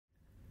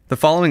The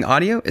following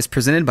audio is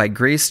presented by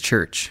Grace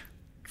Church.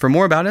 For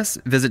more about us,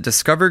 visit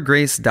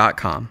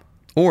discovergrace.com,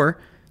 or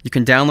you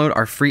can download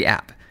our free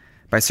app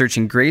by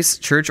searching Grace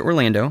Church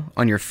Orlando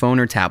on your phone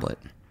or tablet.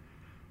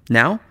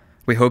 Now,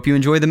 we hope you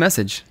enjoy the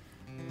message.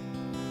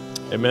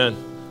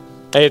 Amen.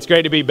 Hey, it's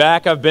great to be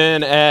back. I've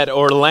been at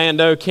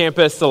Orlando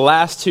campus the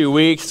last 2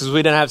 weeks because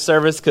we didn't have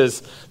service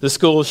because the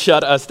school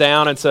shut us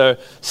down. And so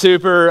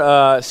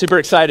super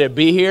excited to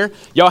be here.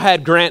 Y'all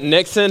had Grant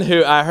Nixon,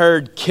 who I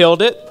heard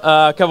killed it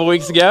a couple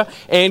weeks ago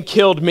and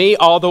killed me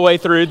all the way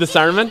through the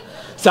sermon.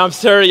 So I'm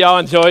sure y'all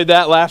enjoyed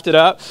that, laughed it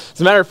up. As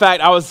a matter of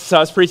fact, I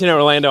was preaching in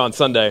Orlando on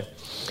Sunday.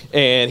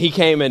 And he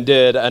came and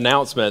did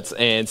announcements,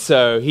 and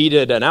so he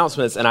did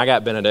announcements, and I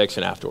got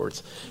benediction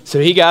afterwards. So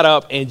he got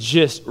up and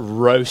just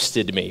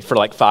roasted me for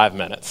like 5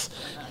 minutes.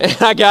 And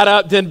I got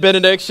up, did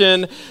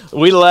benediction,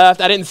 we left.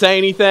 I didn't say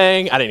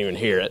anything. I didn't even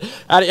hear it.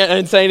 I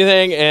didn't say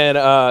anything,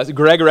 and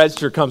Greg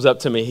Register comes up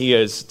to me. He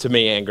goes, to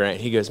me and Grant,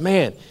 he goes,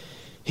 man,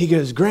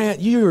 Grant,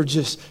 you were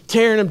just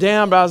tearing him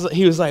down. But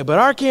he was like, but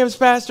our campus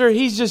pastor,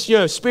 he's just,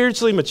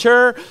 spiritually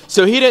mature,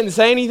 so he didn't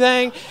say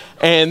anything.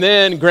 And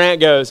then Grant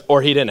goes,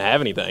 or he didn't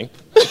have anything.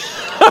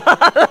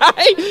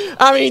 Right?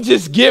 I mean,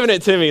 just giving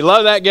it to me.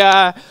 Love that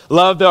guy.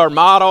 Loved our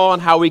model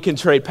and how we can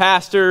trade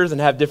pastors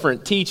and have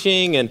different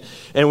teaching.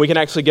 And we can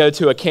actually go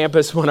to a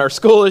campus when our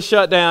school is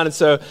shut down. And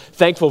so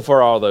thankful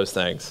for all those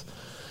things.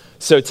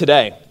 So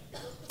today,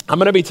 I'm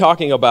going to be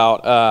talking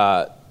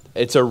about,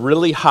 it's a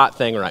really hot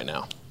thing right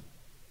now.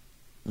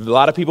 A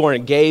lot of people are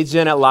engaged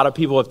in it. A lot of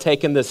people have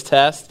taken this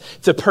test.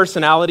 It's a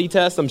personality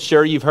test. I'm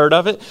sure you've heard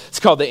of it. It's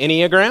called the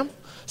Enneagram.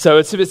 So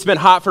it's been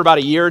hot for about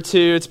a year or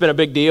two. It's been a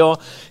big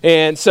deal.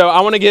 And so I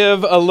want to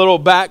give a little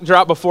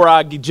backdrop before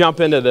I jump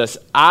into this.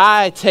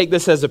 I take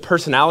this as a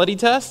personality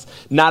test,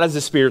 not as a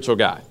spiritual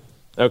guy.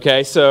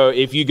 Okay, so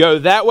if you go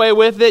that way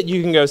with it,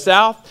 you can go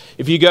south.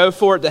 If you go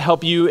for it to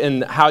help you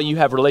in how you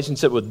have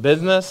relationship with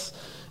business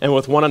and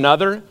with one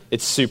another,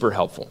 it's super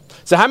helpful.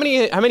 So how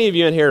many of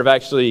you in here have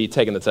actually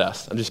taken the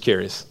test? I'm just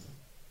curious.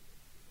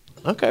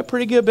 Okay,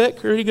 pretty good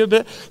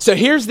bit. So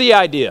here's the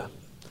idea.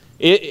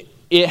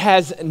 It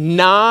has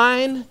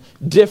 9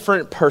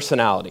 different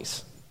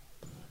personalities.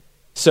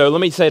 So let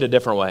me say it a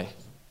different way.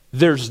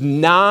 There's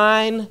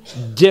 9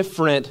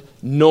 different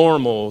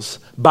normals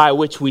by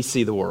which we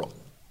see the world.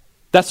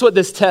 That's what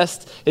this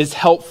test is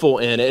helpful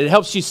in. It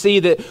helps you see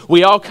that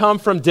we all come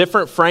from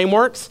different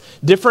frameworks,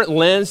 different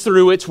lens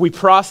through which we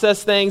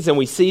process things and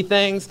we see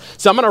things.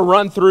 So I'm going to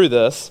run through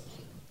this.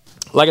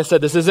 Like I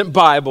said, this isn't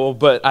Bible,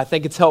 but I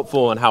think it's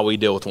helpful in how we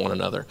deal with one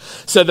another.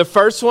 So the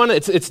first one,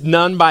 it's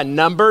none by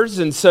numbers.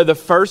 And so the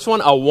first one,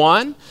 a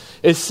 1,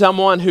 is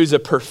someone who's a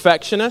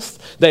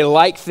perfectionist. They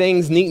like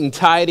things neat and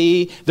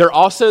tidy. They're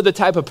also the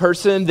type of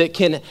person that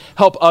can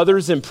help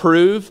others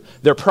improve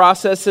their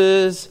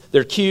processes,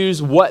 their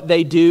cues, what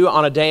they do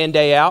on a day in,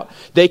 day out.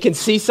 They can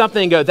see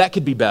something and go, that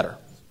could be better.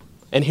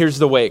 And here's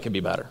the way it can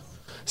be better.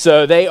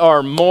 So they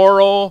are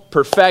moral,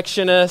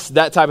 perfectionist,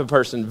 that type of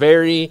person,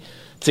 very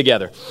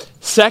together.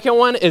 Second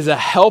one is a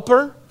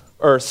helper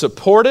or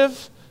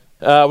supportive.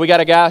 We got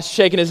a guy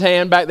shaking his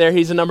hand back there.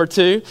 He's a number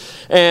 2.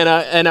 And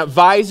an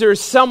advisor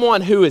is someone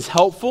who is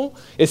helpful,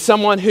 is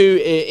someone who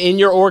in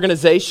your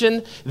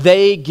organization,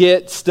 they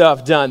get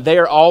stuff done. They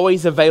are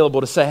always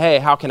available to say, hey,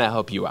 how can I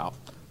help you out?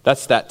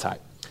 That's that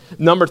type.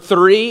 Number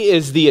 3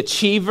 is the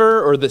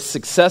achiever or the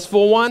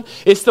successful one.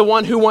 It's the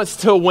one who wants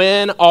to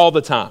win all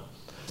the time.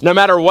 No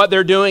matter what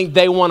they're doing,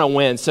 they want to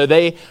win. So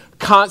they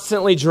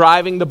constantly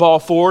driving the ball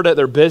forward at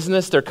their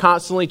business. They're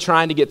constantly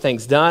trying to get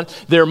things done.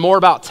 They're more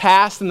about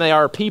tasks than they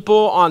are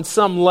people on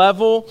some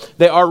level.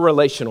 They are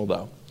relational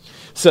though.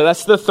 So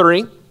that's the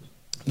 3.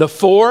 The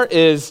 4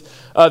 is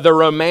the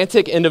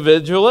romantic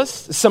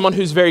individualist, someone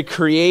who's very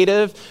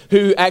creative,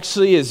 who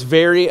actually is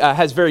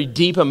has very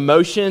deep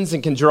emotions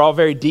and can draw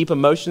very deep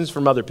emotions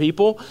from other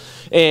people.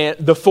 And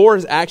the 4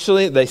 is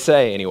actually, they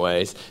say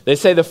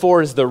the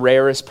 4 is the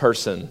rarest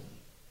person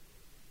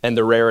and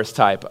the rarest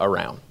type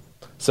around.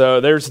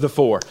 So there's the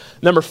 4.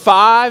 Number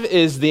 5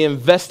 is the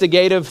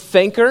investigative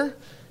thinker.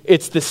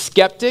 It's the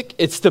skeptic.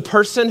 It's the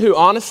person who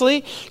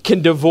honestly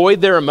can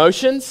devoid their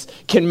emotions,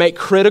 can make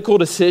critical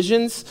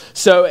decisions.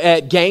 So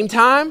at game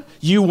time,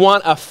 you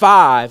want a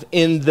 5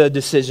 in the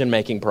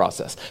decision-making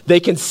process.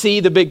 They can see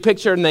the big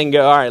picture and then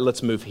go, all right,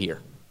 let's move here.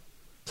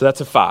 So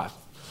that's a 5.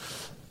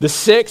 The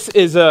 6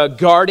 is a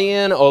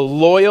guardian, a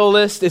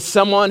loyalist. It's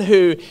someone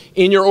who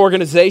in your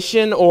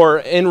organization or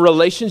in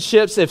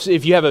relationships,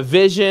 if you have a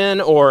vision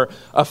or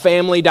a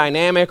family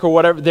dynamic or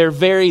whatever, they're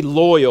very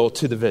loyal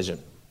to the vision.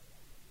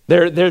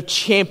 They're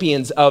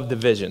champions of the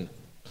vision.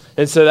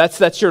 And so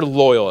that's your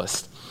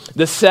loyalist.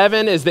 The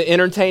 7 is the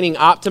entertaining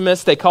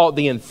optimist. They call it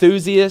the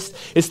enthusiast.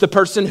 It's the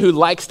person who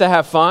likes to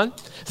have fun.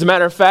 As a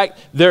matter of fact,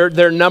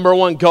 their number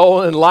 1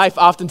 goal in life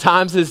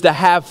oftentimes is to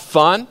have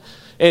fun.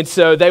 And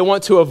so they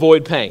want to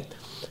avoid pain.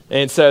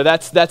 And so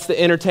that's the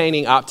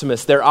entertaining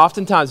optimist. They're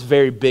oftentimes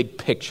very big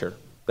picture.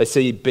 They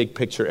see big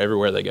picture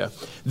everywhere they go.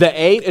 The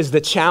 8 is the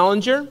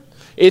challenger.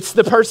 It's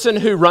the person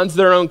who runs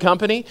their own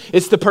company.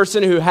 It's the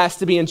person who has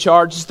to be in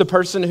charge. It's the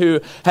person who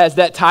has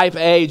that type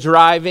A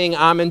driving,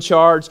 I'm in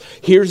charge.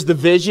 Here's the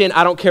vision.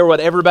 I don't care what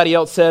everybody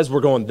else says.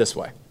 We're going this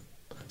way.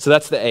 So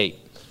that's the 8.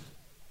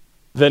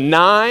 The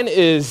 9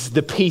 is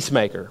the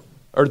peacemaker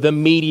or the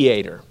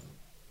mediator.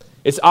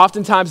 It's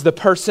oftentimes the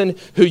person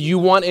who you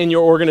want in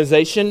your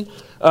organization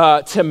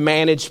to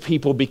manage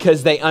people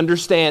because they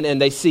understand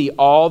and they see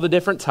all the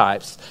different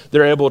types.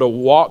 They're able to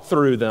walk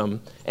through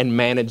them and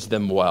manage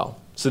them well.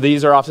 So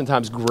these are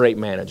oftentimes great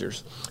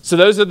managers. So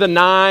those are the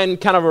 9,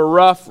 kind of a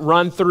rough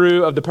run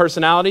through of the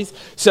personalities.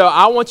 So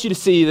I want you to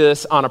see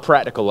this on a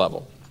practical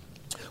level.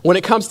 When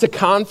it comes to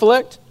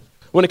conflict,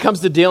 when it comes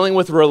to dealing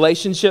with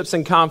relationships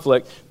and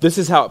conflict, this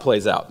is how it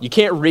plays out. You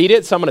can't read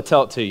it, so I'm going to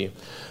tell it to you.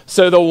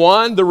 So the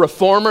 1, the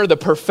reformer, the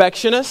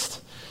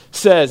perfectionist,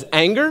 says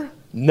anger,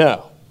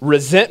 no.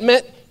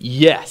 Resentment,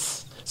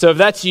 yes. So if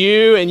that's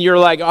you and you're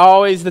like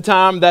always the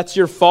time, that's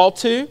your fault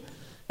too,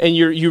 and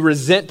you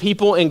resent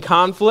people in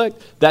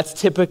conflict, that's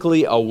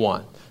typically a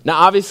 1. Now,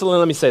 obviously,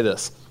 let me say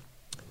this.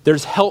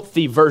 There's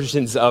healthy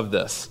versions of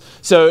this.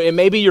 So it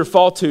may be your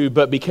fault too,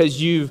 but because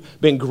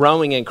you've been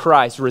growing in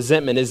Christ,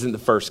 resentment isn't the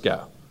first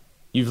go.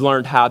 You've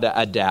learned how to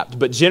adapt.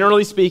 But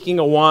generally speaking,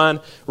 a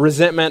 1,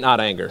 resentment, not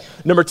anger.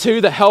 Number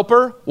 2, the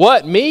helper.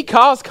 What? Me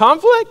cause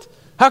conflict?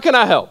 How can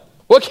I help?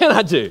 What can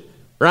I do?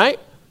 Right?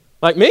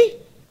 Like me?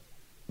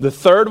 The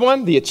 3rd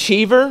one, the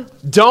achiever.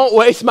 Don't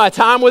waste my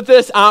time with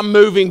this. I'm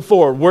moving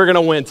forward. We're going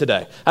to win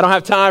today. I don't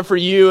have time for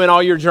you and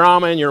all your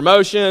drama and your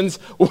emotions.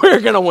 We're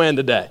going to win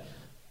today.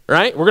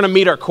 Right? We're going to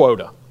meet our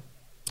quota.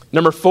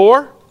 Number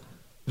 4,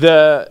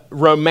 the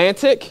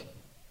romantic.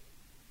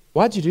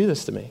 Why'd you do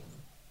this to me?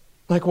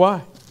 Like,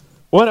 why?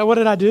 What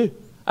did I do?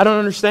 I don't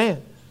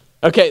understand.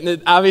 Okay,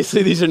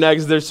 obviously these are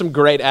negatives. There's some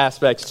great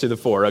aspects to the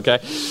 4, okay?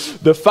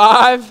 The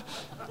 5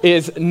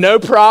 is no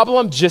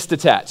problem, just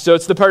attached. So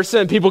it's the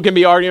person, people can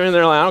be arguing, and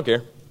they're like, I don't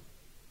care.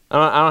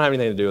 I don't have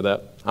anything to do with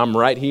that. I'm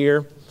right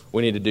here.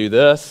 We need to do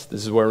this.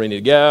 This is where we need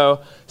to go.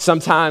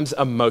 Sometimes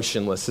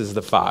emotionless is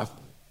the 5.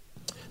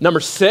 Number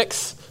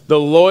 6, the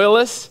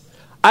loyalist.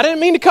 I didn't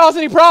mean to cause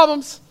any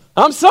problems.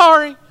 I'm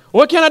sorry.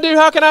 What can I do?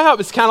 How can I help?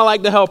 It's kind of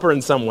like the helper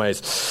in some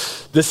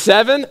ways. The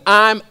 7,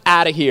 I'm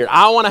out of here.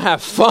 I want to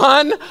have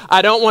fun.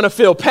 I don't want to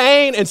feel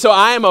pain. And so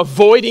I am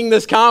avoiding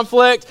this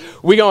conflict.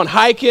 We going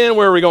hiking?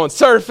 Where are we going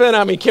surfing?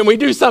 I mean, can we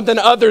do something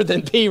other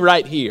than be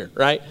right here,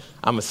 right?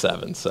 I'm a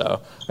 7,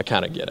 so I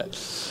kind of get it.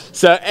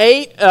 So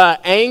 8,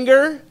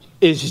 anger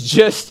is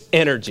just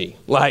energy.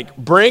 Like,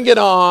 bring it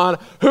on.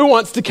 Who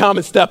wants to come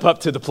and step up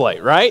to the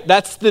plate, right?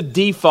 That's the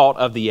default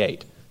of the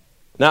 8.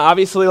 Now,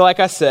 obviously, like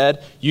I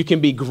said, you can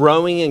be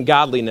growing in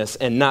godliness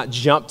and not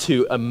jump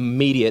to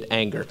immediate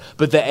anger.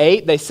 But the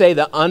 8, they say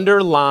the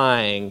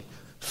underlying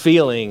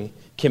feeling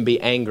can be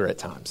anger at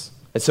times.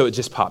 And so it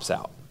just pops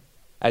out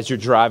as you're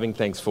driving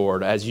things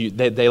forward,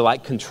 they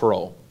like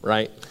control,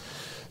 right?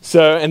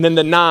 So, and then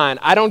the 9,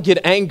 I don't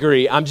get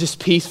angry. I'm just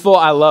peaceful.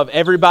 I love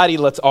everybody.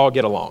 Let's all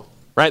get along,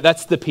 right?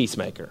 That's the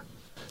peacemaker.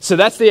 So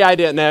that's the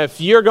idea. Now,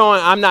 if you're going,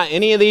 I'm not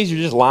any of these,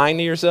 you're just lying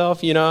to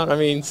yourself, you know what I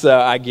mean? So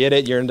I get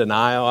it. You're in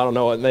denial. I don't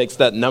know what makes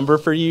that number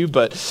for you,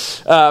 but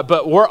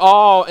we're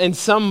all in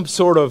some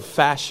sort of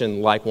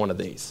fashion like one of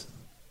these.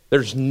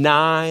 There's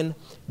 9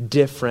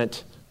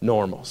 different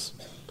normals.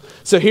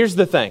 So here's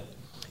the thing.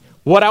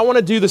 What I want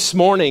to do this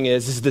morning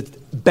is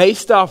that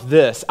based off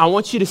this, I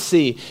want you to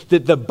see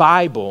that the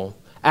Bible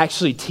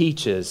actually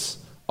teaches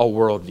a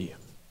worldview.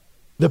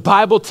 The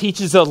Bible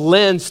teaches a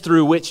lens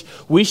through which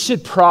we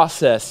should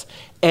process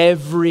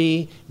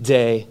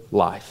everyday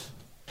life.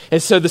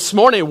 And so this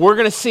morning, we're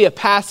going to see a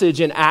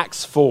passage in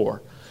Acts 4.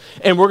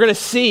 And we're going to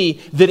see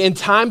that in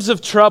times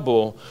of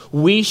trouble,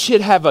 we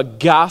should have a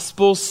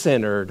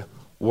gospel-centered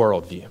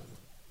worldview.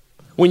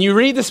 When you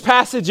read this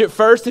passage at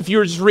first, if you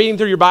were just reading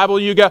through your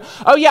Bible, you go,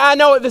 oh yeah, I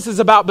know what this is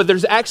about. But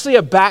there's actually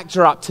a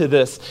backdrop to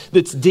this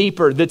that's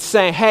deeper, that's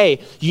saying, hey,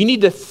 you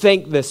need to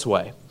think this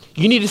way.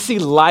 You need to see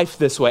life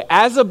this way.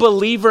 As a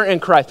believer in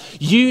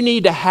Christ, you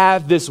need to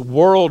have this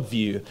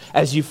worldview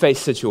as you face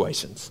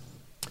situations.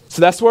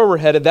 So that's where we're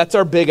headed. That's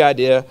our big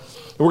idea.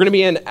 We're going to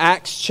be in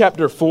Acts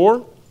chapter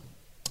 4,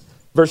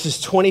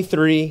 verses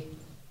 23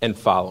 and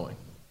following.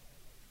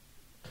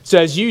 So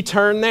as you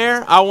turn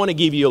there, I want to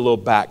give you a little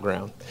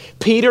background.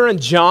 Peter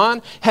and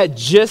John had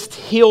just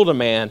healed a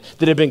man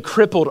that had been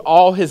crippled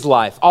all his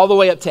life, all the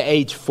way up to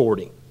age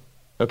 40.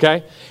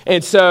 Okay?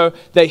 And so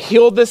they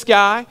healed this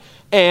guy.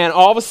 And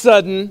all of a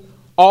sudden,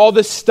 all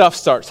this stuff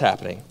starts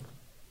happening.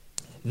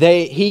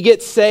 He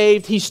gets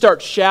saved. He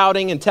starts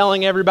shouting and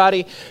telling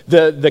everybody.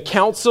 The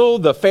council,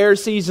 the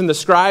Pharisees and the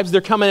scribes,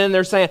 they're coming in.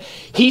 They're saying,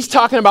 he's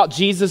talking about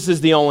Jesus is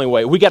the only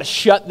way. We got to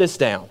shut this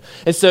down.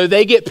 And so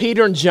they get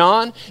Peter and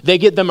John. They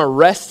get them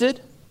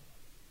arrested.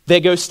 They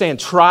go stand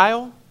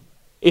trial.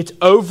 It's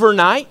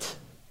overnight.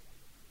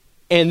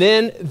 And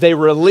then they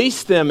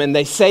release them and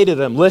they say to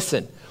them,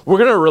 listen, we're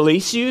going to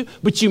release you,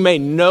 but you may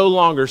no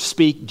longer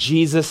speak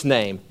Jesus'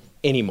 name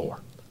anymore.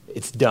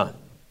 It's done.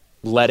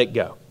 Let it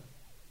go.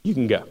 You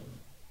can go.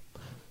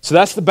 So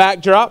that's the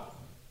backdrop.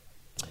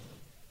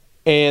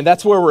 And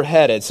that's where we're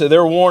headed. So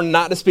they're warned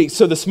not to speak.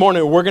 So this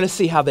morning, we're going to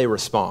see how they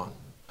respond.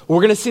 We're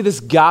going to see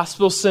this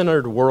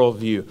gospel-centered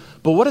worldview.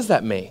 But what does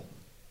that mean?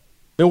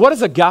 I mean, what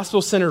does a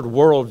gospel-centered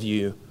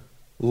worldview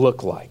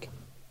look like?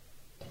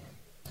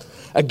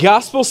 A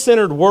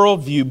gospel-centered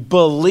worldview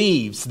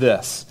believes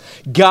this: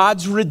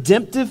 God's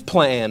redemptive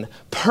plan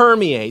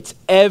permeates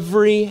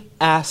every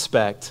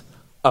aspect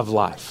of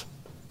life.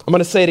 I'm going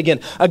to say it again.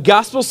 A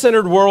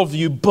gospel-centered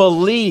worldview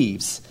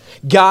believes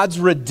God's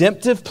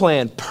redemptive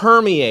plan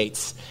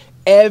permeates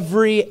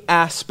every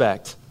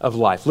aspect of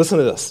life. Listen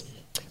to this.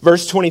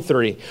 Verse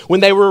 23, when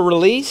they were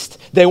released,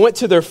 they went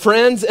to their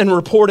friends and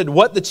reported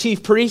what the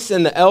chief priests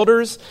and the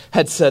elders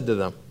had said to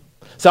them.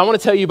 So I want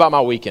to tell you about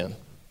my weekend,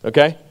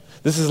 okay?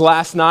 This is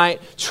last night.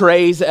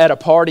 Trey's at a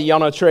party. Y'all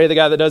know Trey, the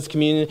guy that does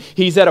communion.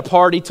 He's at a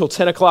party till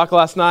 10 o'clock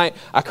last night.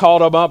 I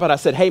called him up and I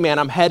said, hey man,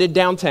 I'm headed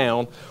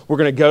downtown. We're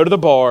going to go to the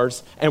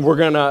bars and we're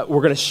going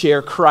to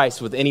share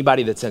Christ with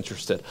anybody that's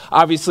interested.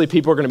 Obviously,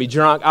 people are going to be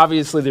drunk.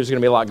 Obviously, there's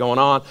going to be a lot going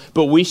on,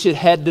 but we should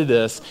head to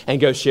this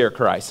and go share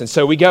Christ. And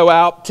so we go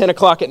out 10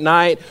 o'clock at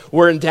night.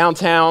 We're in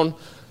downtown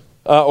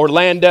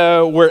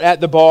Orlando, we're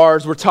at the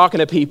bars, we're talking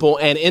to people,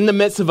 and in the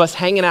midst of us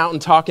hanging out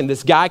and talking,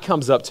 this guy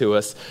comes up to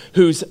us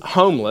who's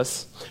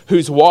homeless,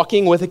 who's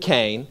walking with a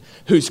cane,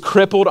 who's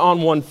crippled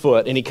on one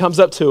foot, and he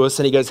comes up to us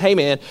and he goes, hey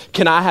man,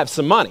 can I have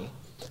some money?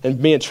 And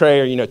me and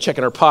Trey are,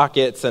 checking our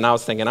pockets, and I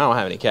was thinking, I don't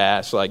have any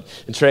cash. And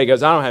Trey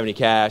goes, I don't have any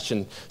cash.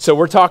 And so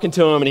we're talking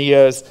to him, and he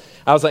goes,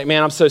 I was like,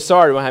 man, I'm so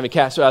sorry we don't have any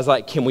cash. So I was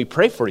like, can we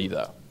pray for you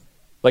though?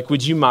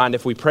 Would you mind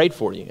if we prayed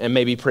for you and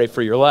maybe pray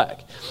for your leg?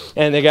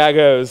 And the guy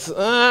goes,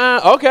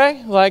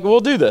 okay, we'll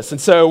do this.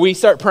 And so we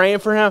start praying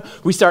for him.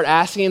 We start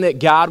asking that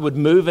God would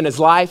move in his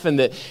life and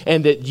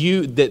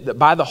that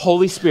by the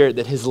Holy Spirit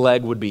that his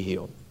leg would be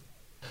healed.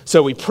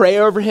 So we pray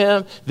over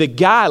him. The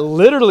guy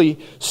literally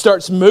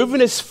starts moving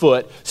his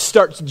foot,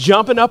 starts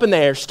jumping up in the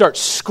air, starts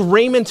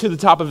screaming to the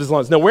top of his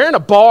lungs. Now, we're in a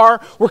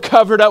bar. We're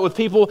covered up with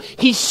people.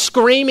 He's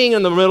screaming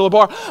in the middle of the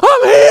bar,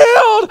 I'm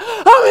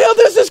healed.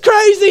 This is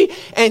crazy.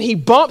 And he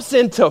bumps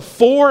into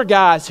 4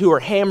 guys who are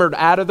hammered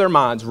out of their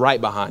minds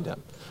right behind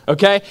him.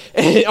 Okay?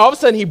 And all of a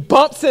sudden he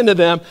bumps into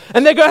them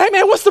and they go, hey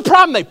man, what's the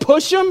problem? They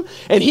push him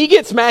and he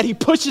gets mad. He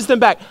pushes them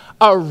back.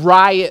 A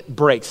riot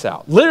breaks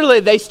out. Literally,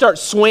 they start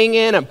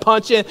swinging and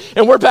punching,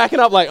 and we're backing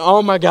up like,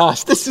 oh my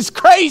gosh, this is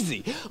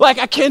crazy.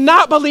 I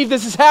cannot believe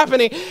this is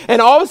happening. And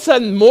all of a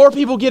sudden, more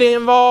people get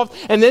involved,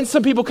 and then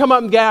some people come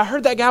up and go, I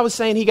heard that guy was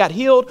saying he got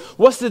healed.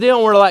 What's the deal?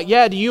 And we're like,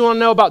 yeah, do you want to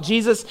know about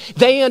Jesus?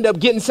 They end up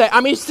getting saved.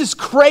 it's this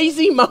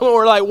crazy moment.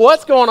 We're like,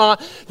 what's going on?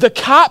 The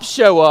cops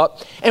show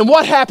up, and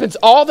what happens?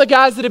 All the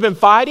guys that have been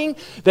fighting,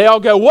 they all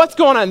go, what's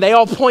going on? They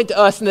all point to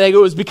us, and they go,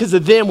 it was because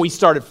of them we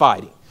started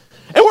fighting.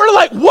 And we're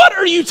like, what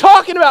are you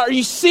talking about? Are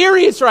you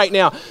serious right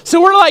now? So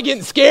we're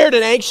getting scared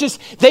and anxious.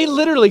 They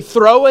literally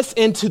throw us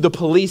into the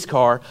police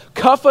car,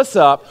 cuff us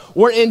up.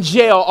 We're in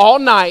jail all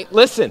night.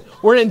 Listen,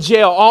 we're in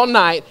jail all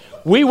night.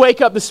 We wake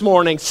up this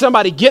morning,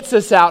 somebody gets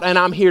us out, and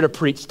I'm here to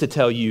preach to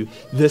tell you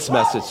this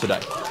message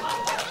today.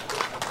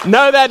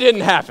 No, that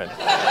didn't happen,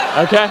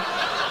 okay?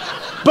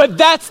 But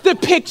that's the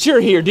picture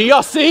here. Do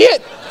y'all see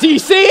it? Do you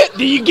see it?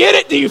 Do you get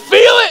it? Do you feel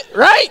it?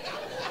 Right?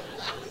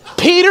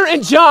 Peter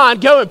and John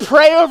go and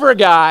pray over a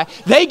guy.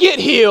 They get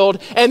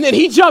healed, and then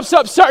he jumps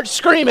up, starts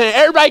screaming, and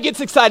everybody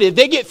gets excited.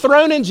 They get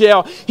thrown in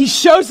jail. He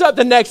shows up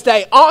the next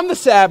day on the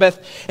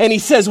Sabbath, and he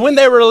says when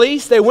they were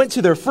released, they went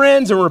to their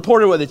friends and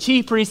reported what the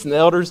chief priests and the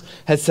elders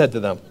had said to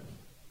them.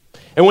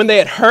 And when they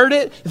had heard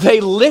it,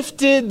 they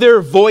lifted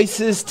their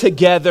voices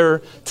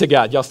together to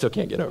God. Y'all still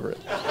can't get over it.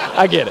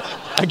 I get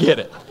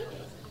it.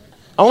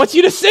 I want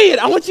you to see it.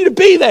 I want you to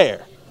be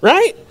there,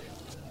 right?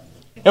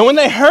 And when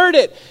they heard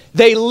it,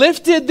 they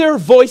lifted their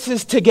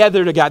voices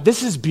together to God.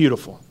 This is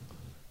beautiful.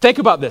 Think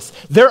about this.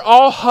 They're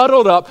all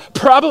huddled up,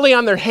 probably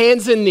on their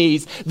hands and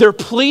knees. They're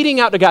pleading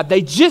out to God.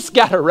 They just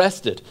got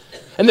arrested.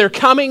 And they're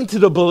coming to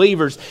the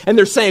believers, and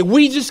they're saying,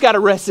 we just got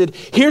arrested.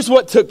 Here's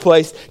what took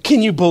place.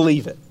 Can you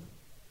believe it?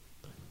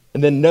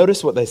 And then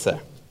notice what they say.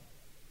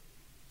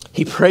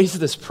 He prays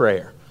this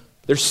prayer.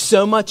 There's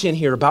so much in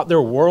here about their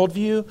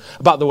worldview,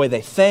 about the way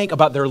they think,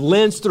 about their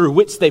lens through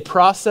which they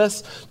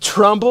process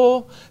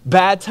trouble,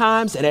 bad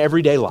times, and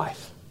everyday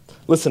life.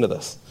 Listen to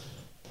this.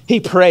 He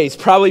prays,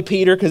 probably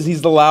Peter because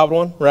he's the loud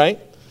one, right?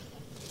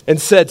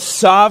 And said,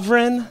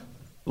 Sovereign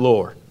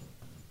Lord,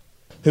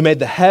 who made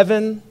the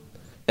heaven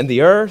and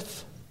the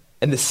earth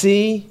and the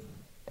sea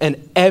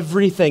and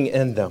everything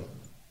in them,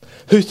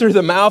 who through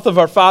the mouth of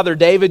our father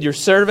David, your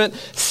servant,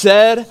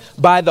 said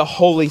by the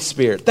Holy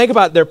Spirit. Think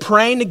about it. They're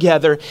praying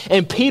together,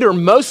 and Peter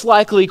most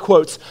likely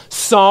quotes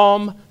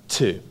Psalm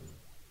 2.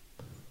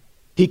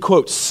 He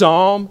quotes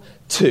Psalm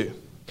 2.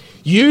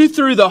 You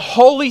through the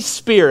Holy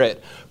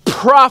Spirit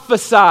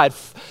prophesied.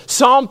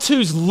 Psalm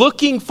 2's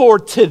looking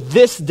forward to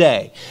this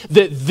day,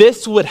 that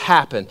this would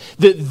happen,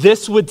 that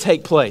this would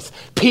take place.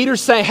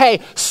 Peter's saying, hey,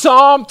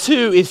 Psalm 2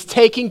 is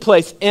taking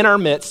place in our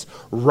midst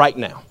right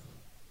now.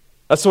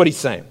 That's what he's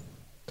saying.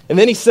 And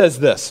then he says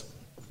this,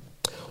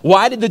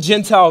 why did the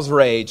Gentiles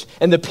rage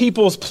and the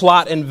peoples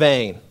plot in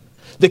vain?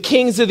 The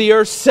kings of the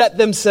earth set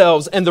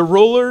themselves, and the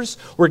rulers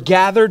were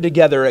gathered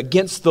together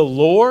against the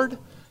Lord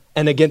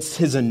and against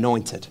his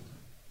anointed.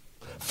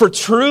 For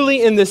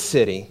truly in this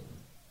city,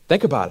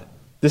 think about it,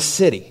 the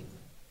city,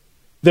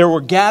 there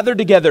were gathered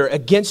together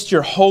against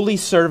your holy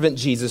servant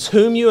Jesus,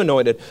 whom you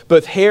anointed,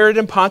 both Herod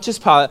and Pontius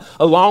Pilate,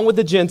 along with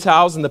the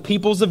Gentiles and the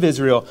peoples of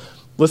Israel.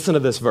 Listen to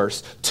this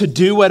verse. To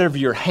do whatever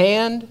your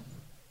hand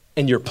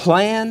and your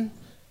plan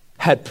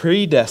had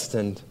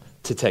predestined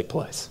to take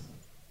place.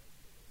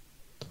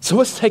 So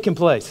what's taking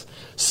place?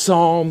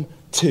 Psalm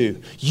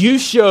 2. You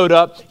showed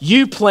up.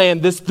 You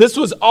planned this. This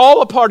was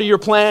all a part of your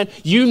plan.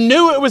 You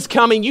knew it was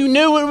coming. You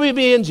knew we would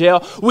be in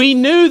jail. We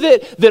knew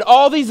that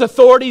all these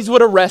authorities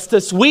would arrest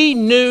us. We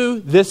knew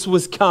this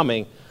was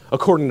coming,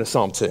 according to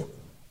Psalm 2.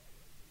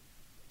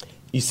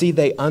 You see,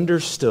 they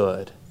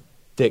understood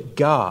that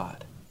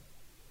God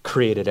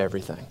created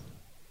everything.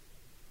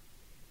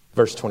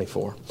 Verse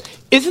 24.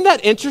 Isn't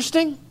that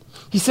interesting?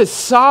 He says,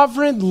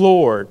 Sovereign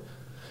Lord,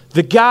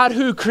 the God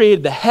who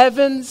created the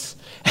heavens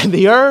and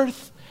the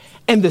earth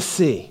and the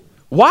sea.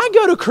 Why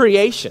go to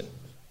creation?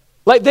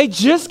 Like they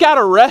just got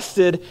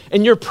arrested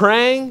and you're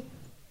praying,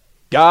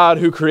 God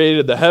who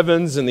created the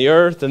heavens and the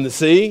earth and the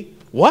sea.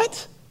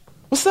 What?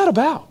 What's that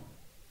about?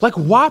 Like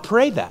why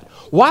pray that?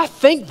 Why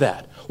think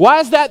that? Why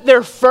is that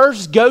their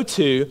first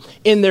go-to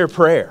in their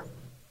prayer?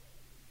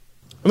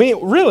 I mean,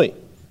 really,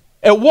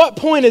 at what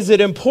point is it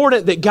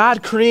important that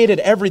God created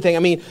everything? I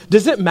mean,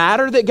 does it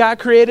matter that God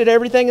created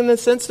everything in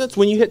this instance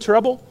when you hit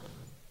trouble?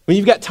 When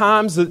you've got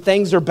times that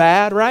things are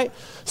bad, right?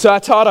 So I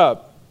taught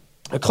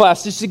a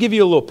class, just to give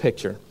you a little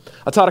picture.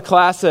 I taught a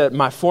class at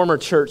my former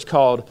church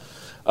called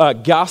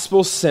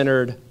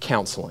Gospel-Centered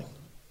Counseling.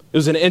 It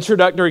was an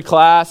introductory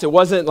class. It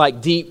wasn't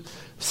like deep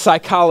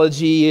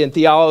psychology and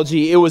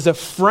theology. It was a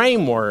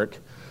framework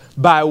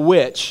by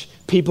which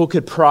people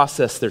could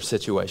process their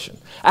situation.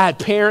 I had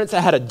parents, I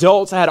had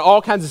adults, I had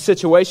all kinds of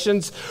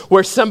situations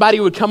where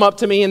somebody would come up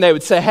to me and they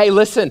would say, hey,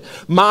 listen,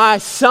 my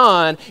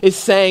son is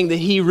saying that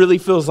he really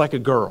feels like a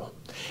girl.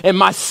 And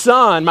my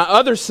son, my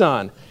other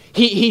son,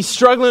 he's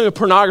struggling with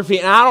pornography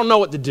and I don't know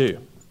what to do.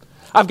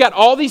 I've got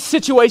all these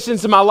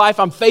situations in my life.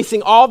 I'm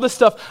facing all this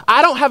stuff.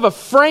 I don't have a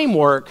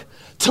framework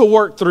to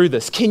work through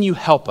this. Can you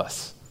help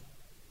us?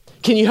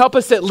 Can you help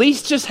us at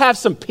least just have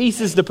some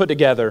pieces to put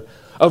together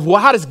of,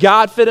 well, how does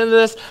God fit into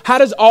this? How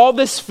does all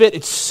this fit?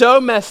 It's so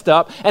messed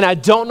up, and I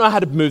don't know how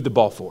to move the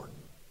ball forward,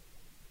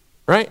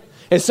 right?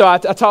 And so I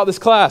taught this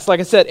class, like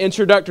I said,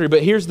 introductory,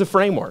 but here's the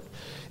framework.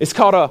 It's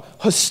called a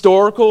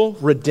historical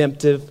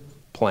redemptive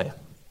plan.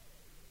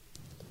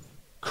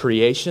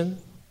 Creation,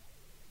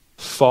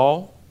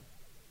 fall,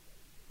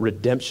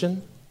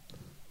 redemption,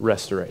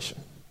 restoration.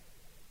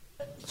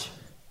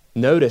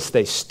 Notice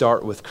they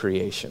start with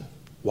creation.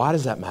 Why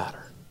does that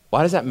matter?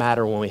 Why does that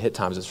matter when we hit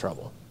times of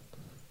trouble?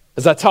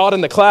 As I taught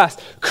in the class,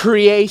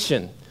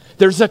 creation,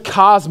 there's a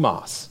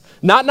cosmos.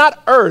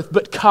 Not earth,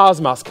 but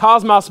cosmos.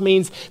 Cosmos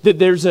means that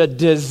there's a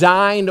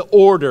designed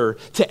order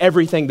to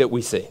everything that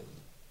we see.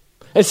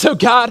 And so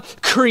God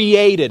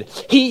created.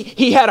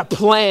 He had a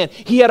plan.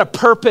 He had a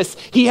purpose.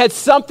 He had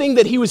something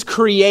that he was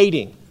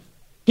creating.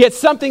 He had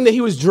something that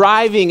he was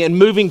driving and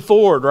moving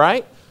forward,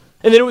 right?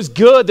 And that it was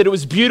good, that it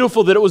was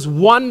beautiful, that it was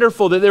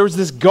wonderful, that there was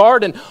this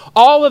garden.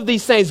 All of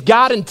these things,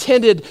 God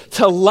intended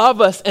to love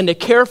us and to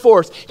care for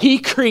us. He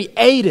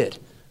created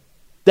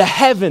the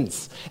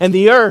heavens and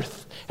the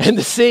earth and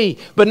the sea.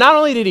 But not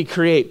only did he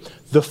create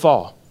the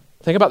fall.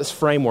 Think about this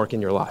framework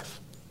in your life.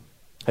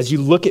 As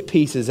you look at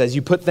pieces, as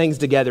you put things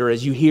together,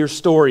 as you hear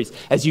stories,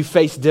 as you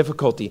face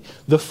difficulty,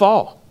 the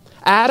fall.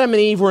 Adam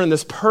and Eve were in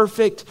this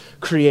perfect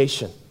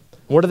creation.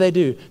 What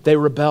do? They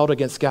rebelled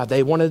against God.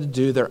 They wanted to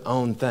do their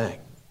own thing.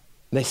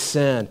 And they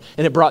sinned,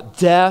 and it brought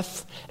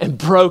death and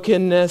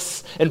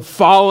brokenness and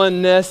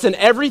fallenness, and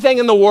everything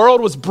in the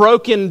world was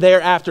broken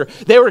thereafter.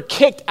 They were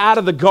kicked out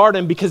of the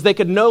garden because they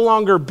could no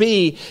longer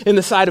be in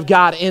the sight of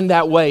God in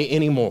that way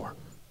anymore.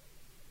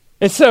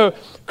 And so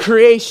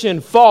creation,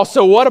 fall.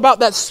 So what about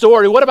that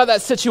story? What about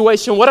that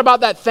situation? What about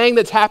that thing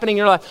that's happening in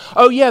your life?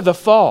 Oh yeah, the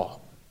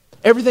fall.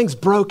 Everything's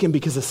broken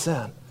because of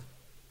sin.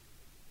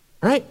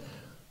 Right?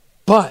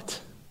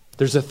 But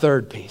there's a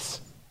third piece.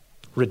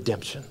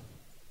 Redemption.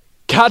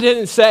 God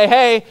didn't say,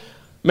 hey,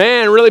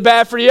 man, really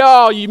bad for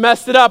y'all. You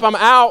messed it up. I'm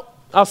out.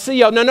 I'll see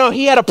y'all. No,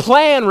 he had a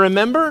plan,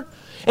 remember?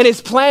 And his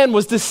plan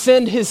was to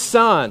send his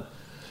son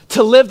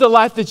to live the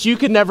life that you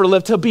could never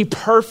live, to be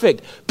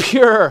perfect,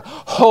 pure,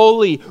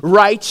 holy,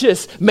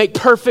 righteous, make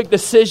perfect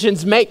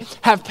decisions,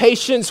 have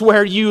patience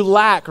where you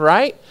lack,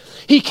 right?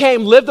 He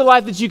came, lived the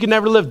life that you could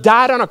never live,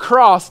 died on a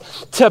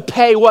cross to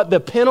pay what? The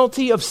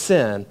penalty of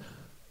sin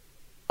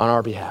on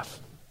our behalf.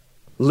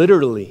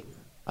 Literally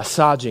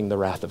assuaging the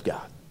wrath of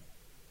God.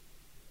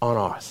 On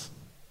us,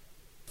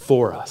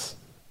 for us.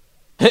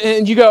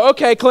 And you go,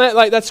 okay, Clint,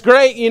 like that's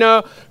great,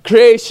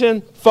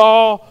 creation,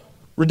 fall,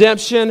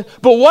 redemption.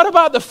 But what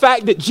about the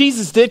fact that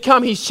Jesus did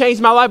come? He's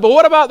changed my life. But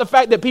what about the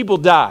fact that people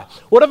die?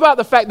 What about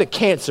the fact that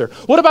cancer?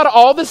 What about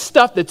all this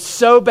stuff that's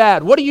so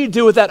bad? What do you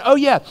do with that? Oh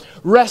yeah,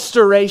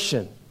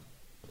 restoration.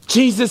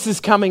 Jesus is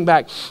coming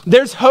back.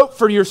 There's hope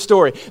for your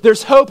story.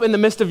 There's hope in the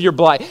midst of your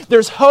blight.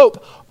 There's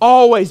hope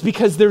always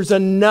because there's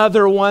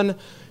another one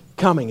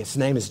coming. His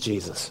name is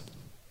Jesus.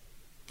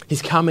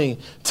 He's coming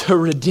to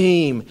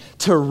redeem,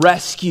 to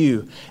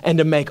rescue, and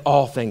to make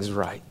all things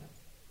right.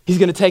 He's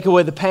going to take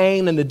away the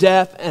pain and the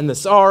death and the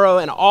sorrow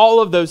and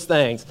all of those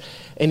things,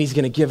 and he's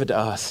going to give it to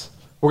us.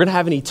 We're going to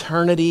have an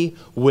eternity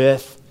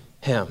with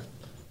him.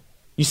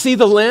 You see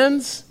the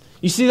lens?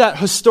 You see that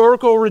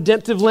historical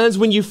redemptive lens?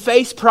 When you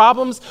face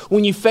problems,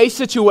 when you face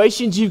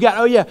situations, you've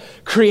got,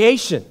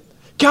 creation.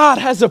 God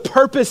has a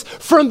purpose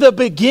from the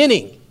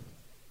beginning,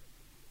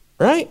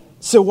 right?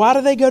 So why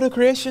do they go to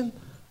creation?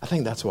 I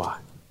think that's why.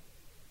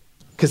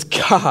 Because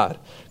God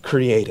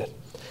created.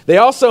 They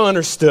also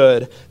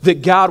understood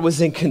that God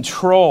was in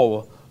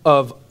control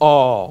of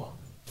all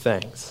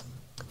things.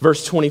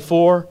 Verse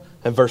 24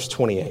 and verse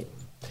 28.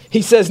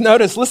 He says,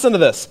 notice, listen to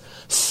this.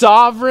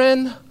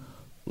 Sovereign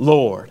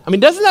Lord. I mean,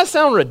 doesn't that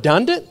sound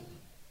redundant?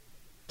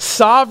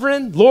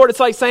 Sovereign Lord. It's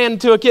like saying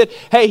to a kid,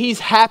 hey, he's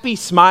happy,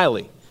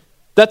 smiley.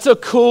 That's a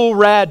cool,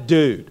 rad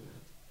dude.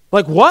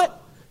 Like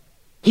what?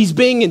 He's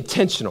being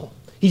intentional.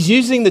 He's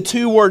using the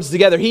two words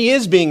together. He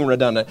is being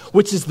redundant,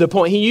 which is the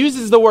point. He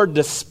uses the word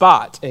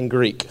despot in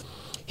Greek.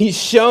 He's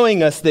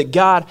showing us that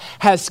God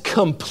has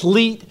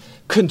complete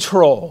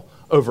control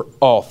over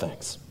all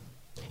things.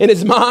 In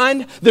his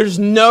mind, there's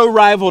no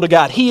rival to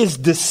God. He is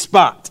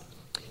despot.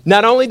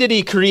 Not only did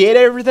he create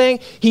everything,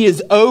 he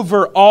is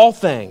over all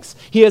things.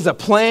 He has a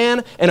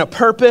plan and a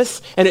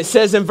purpose. And it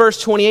says in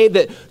verse 28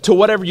 that to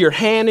whatever your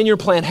hand and your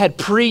plan had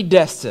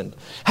predestined,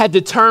 had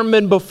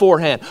determined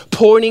beforehand,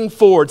 pointing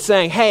forward,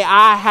 saying, hey,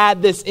 I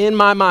had this in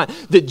my mind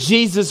that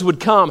Jesus would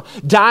come,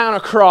 die on a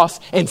cross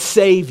and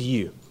save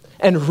you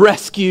and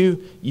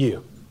rescue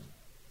you.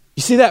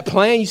 You see that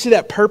plan? You see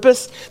that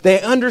purpose?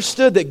 They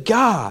understood that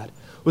God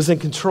was in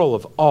control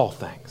of all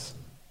things.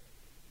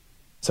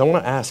 So I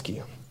want to ask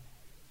you,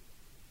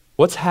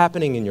 what's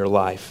happening in your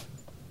life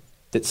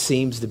that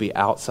seems to be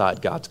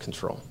outside God's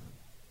control?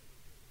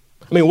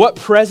 I mean, what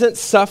present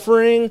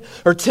suffering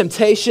or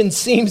temptation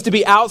seems to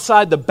be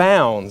outside the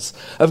bounds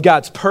of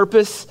God's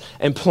purpose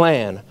and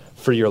plan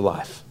for your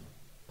life?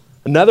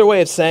 Another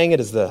way of saying it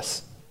is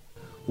this.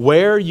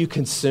 Where are you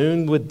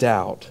consumed with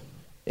doubt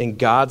in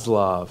God's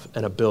love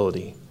and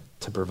ability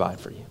to provide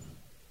for you?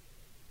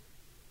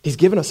 He's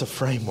given us a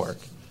framework.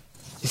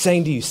 He's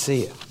saying, do you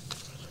see it?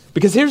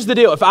 Because here's the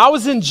deal. If I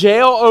was in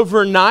jail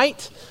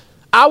overnight,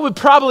 I would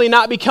probably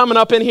not be coming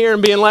up in here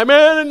and being like,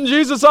 man,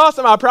 Jesus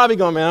awesome. I'd probably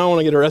go, man, I don't want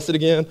to get arrested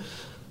again.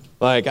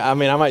 I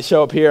might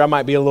show up here. I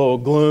might be a little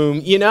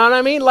gloom. You know what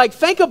I mean? Like,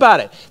 think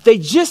about it. They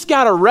just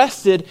got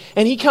arrested,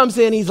 and he comes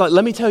in. He's like,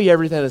 let me tell you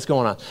everything that's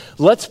going on.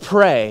 Let's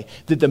pray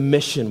that the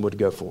mission would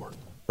go forward,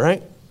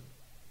 right?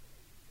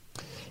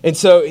 And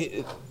so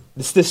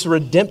it's this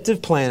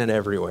redemptive plan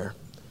everywhere.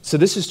 So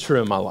this is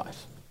true in my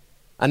life.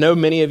 I know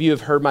many of you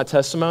have heard my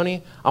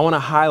testimony. I want to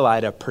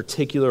highlight a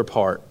particular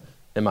part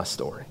in my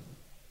story.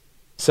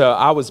 So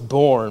I was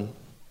born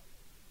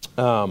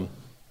in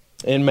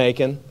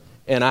Macon,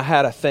 and I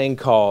had a thing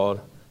called,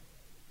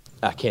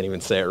 I can't even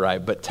say it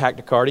right, but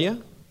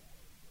tachycardia.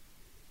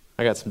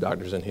 I got some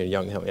doctors in here,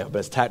 young to help me out, but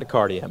it's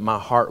tachycardia. My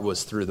heart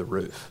was through the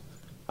roof.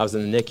 I was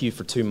in the NICU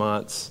for 2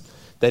 months.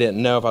 They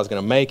didn't know if I was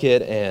going to make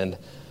it, and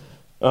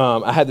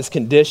I had this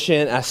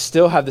condition. I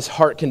still have this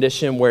heart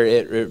condition where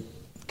it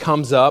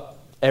comes up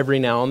every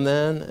now and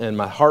then, and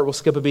my heart will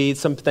skip a beat.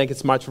 Some think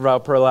it's mitral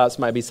valve prolapse,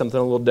 might be something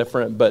a little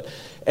different, but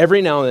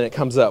every now and then it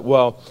comes up.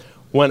 Well,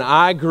 when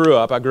I grew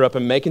up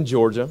in Macon,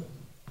 Georgia.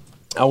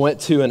 I went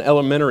to an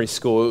elementary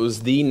school. It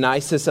was the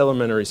nicest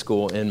elementary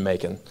school in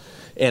Macon,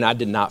 and I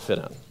did not fit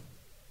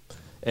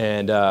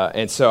in.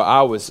 And so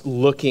I was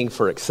looking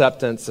for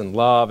acceptance and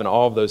love and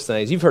all of those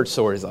things. You've heard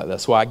stories like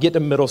this. Well, I get to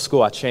middle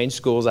school, I changed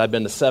schools. I'd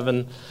been to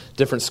 7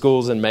 different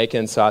schools in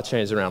Macon, so I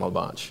changed around a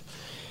bunch.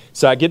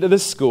 So I get to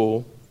this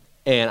school,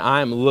 and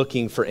I'm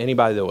looking for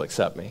anybody that will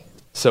accept me.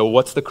 So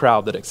what's the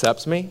crowd that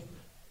accepts me?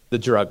 The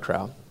drug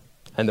crowd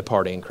and the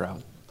partying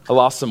crowd. I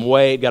lost some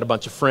weight, got a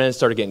bunch of friends,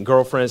 started getting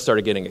girlfriends,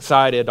 started getting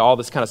excited, all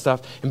this kind of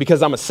stuff. And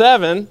because I'm a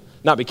 7,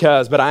 not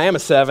because, but I am a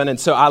 7, and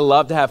so I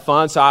love to have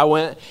fun, so I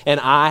went and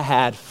I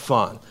had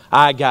fun.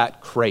 I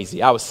got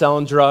crazy. I was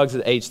selling drugs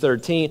at age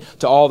 13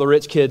 to all the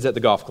rich kids at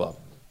the golf club.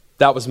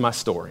 That was my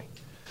story.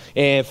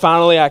 And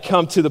finally, I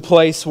come to the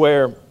place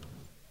where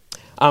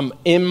I'm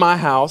in my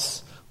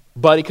house.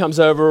 Buddy comes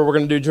over, we're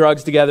going to do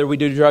drugs together. We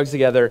do drugs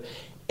together.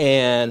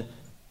 And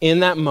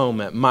in that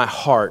moment, my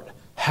heart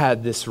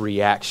had this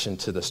reaction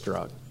to this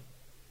drug.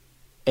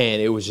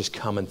 And it was just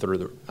coming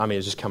through it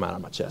was just coming out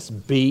of my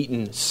chest,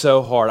 beating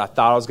so hard. I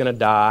thought I was going to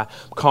die.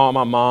 I'm calling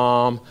my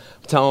mom,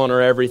 telling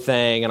her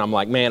everything. And I'm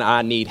like, man,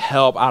 I need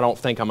help. I don't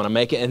think I'm going to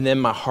make it. And then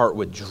my heart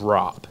would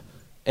drop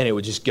and it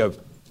would just go.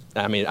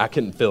 I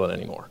couldn't feel it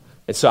anymore.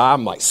 And so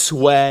I'm like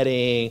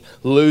sweating,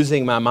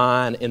 losing my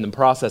mind. In the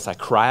process, I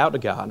cry out to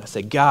God and I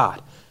say,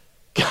 God,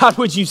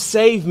 would you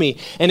save me?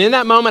 And in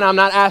that moment, I'm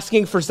not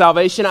asking for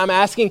salvation. I'm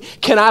asking,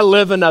 can I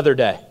live another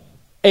day?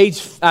 I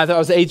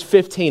was age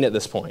 15 at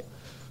this point.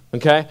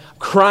 Okay? I'm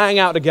crying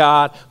out to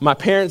God. My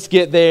parents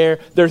get there.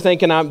 They're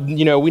thinking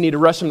we need to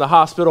rush them to the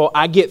hospital.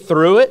 I get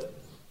through it.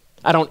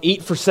 I don't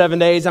eat for 7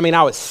 days. I mean,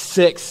 I was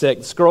sick.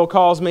 This girl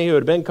calls me, who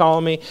had been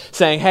calling me,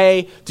 saying,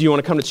 hey, do you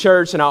want to come to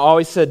church? And I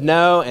always said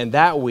no. And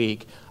that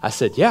week, I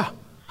said, yeah,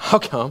 I'll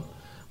come.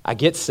 I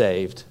get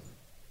saved.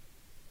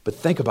 But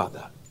think about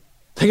that.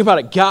 Think about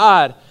it.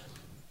 God,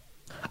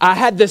 I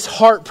had this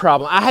heart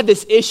problem. I had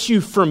this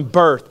issue from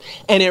birth,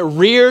 and it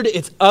reared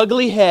its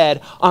ugly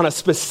head on a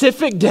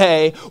specific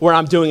day where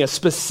I'm doing a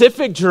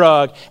specific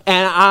drug,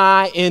 and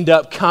I end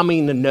up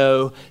coming to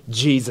know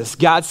Jesus.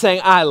 God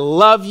saying, I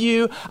love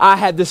you. I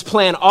had this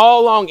plan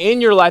all along in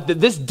your life, that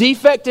this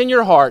defect in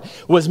your heart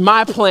was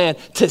my plan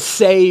to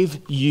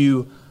save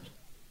you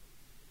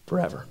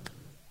forever.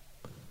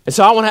 And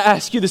so I want to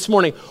ask you this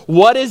morning,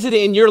 what is it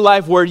in your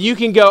life where you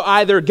can go,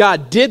 either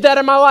God did that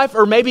in my life,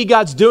 or maybe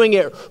God's doing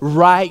it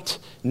right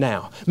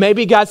now.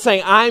 Maybe God's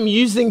saying, I'm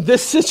using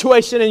this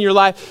situation in your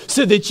life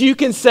so that you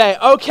can say,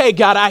 okay,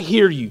 God, I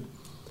hear you.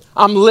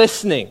 I'm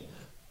listening.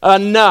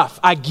 Enough.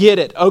 I get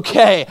it.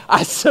 Okay,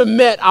 I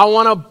submit. I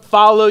want to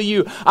follow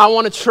you. I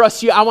want to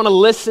trust you. I want to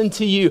listen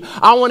to you.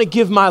 I want to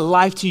give my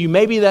life to you.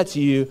 Maybe that's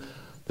you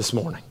this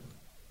morning.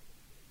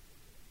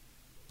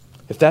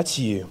 If that's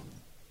you,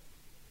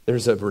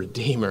 there's a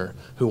Redeemer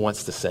who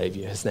wants to save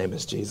you. His name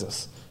is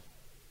Jesus.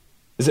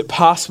 Is it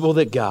possible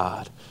that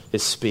God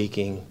is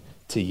speaking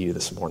to you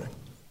this morning?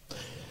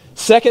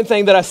 Second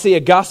thing that I see a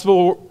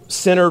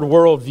gospel-centered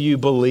worldview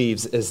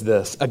believes is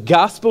this. A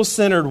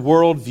gospel-centered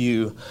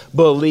worldview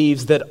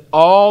believes that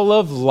all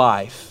of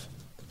life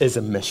is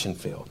a mission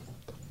field.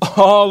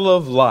 All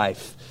of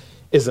life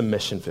is a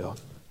mission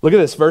field. Look at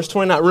this, verse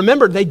 29.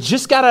 Remember, they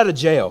just got out of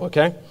jail,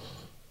 okay?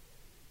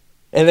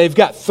 And they've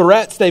got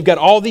threats. They've got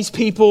all these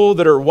people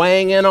that are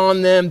weighing in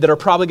on them that are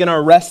probably going to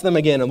arrest them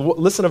again. And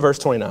listen to verse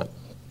 29.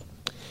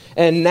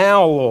 And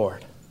now,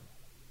 Lord,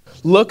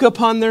 look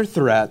upon their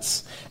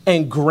threats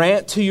and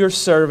grant to your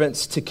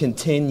servants to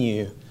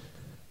continue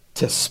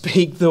to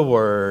speak the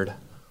word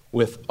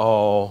with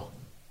all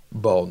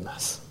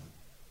boldness.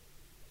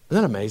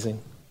 Isn't that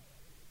amazing?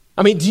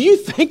 I mean, do you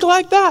think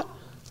like that?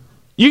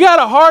 You got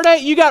a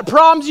heartache, you got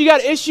problems, you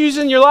got issues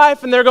in your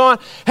life, and they're going,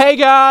 hey,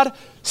 God,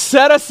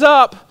 set us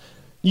up.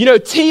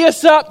 Tee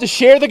us up to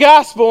share the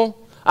gospel.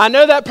 I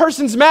know that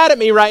person's mad at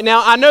me right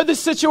now. I know this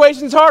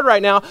situation's hard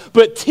right now,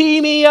 but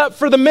tee me up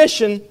for the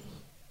mission.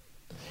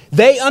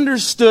 They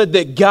understood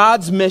that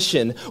God's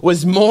mission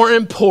was more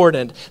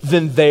important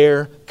than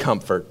their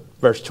comfort.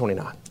 Verse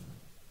 29.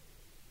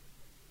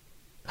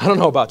 I don't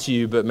know about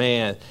you, but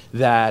man,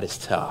 that is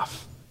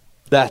tough.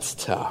 That's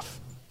tough.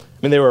 I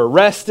mean, they were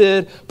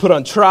arrested, put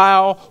on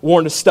trial,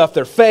 warned to stuff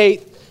their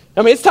faith.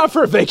 I mean, it's time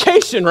for a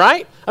vacation,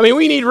 right? I mean,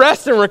 we need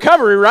rest and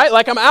recovery, right?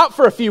 Like I'm out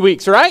for a few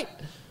weeks, right?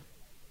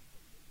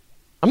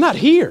 I'm not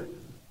here.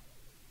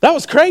 That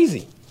was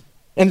crazy.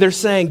 And they're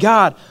saying,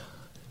 God,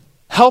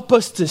 help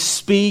us to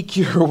speak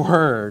your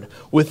word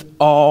with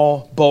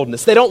all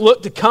boldness. They don't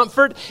look to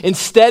comfort.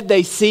 Instead,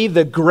 they see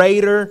the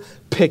greater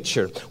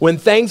picture. When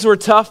things were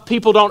tough,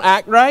 people don't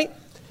act right.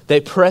 They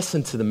press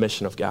into the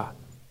mission of God.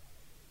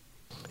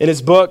 In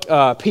his book,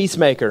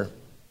 Peacemaker,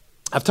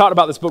 I've talked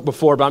about this book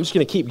before, but I'm just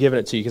going to keep giving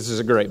it to you because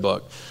it's a great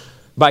book.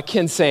 By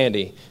Ken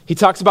Sande. He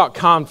talks about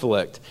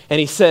conflict. And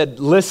he said,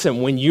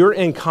 listen, when you're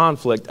in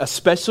conflict,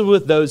 especially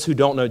with those who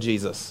don't know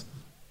Jesus,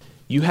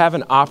 you have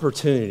an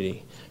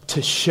opportunity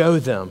to show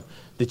them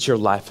that your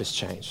life has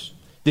changed.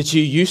 That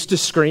you used to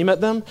scream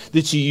at them,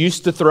 that you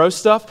used to throw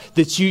stuff,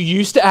 that you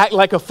used to act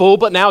like a fool,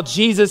 but now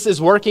Jesus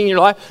is working in your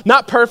life.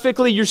 Not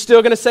perfectly, you're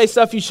still going to say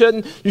stuff you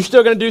shouldn't, you're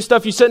still going to do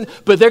stuff you shouldn't,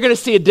 but they're going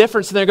to see a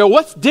difference and they're going to go,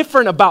 what's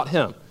different about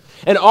him?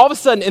 And all of a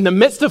sudden, in the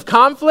midst of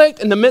conflict,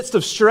 in the midst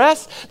of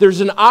stress,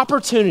 there's an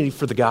opportunity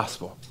for the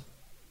gospel.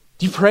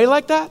 Do you pray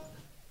like that?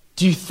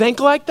 Do you think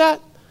like that?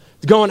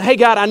 Going, hey,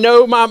 God, I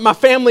know my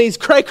family's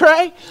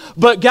cray-cray,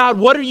 but God,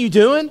 what are you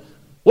doing?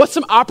 What's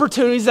some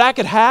opportunities I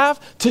could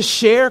have to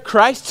share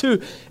Christ,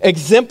 to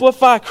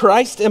exemplify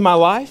Christ in my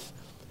life?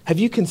 Have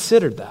you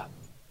considered that?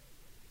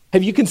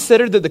 Have you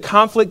considered that the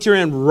conflict you're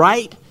in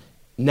right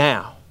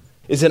now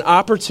is an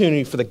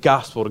opportunity for the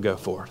gospel to go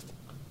forth?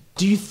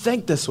 Do you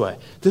think this way?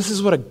 This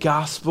is what a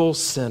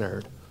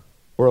gospel-centered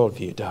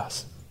worldview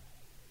does.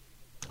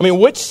 I mean,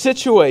 which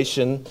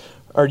situation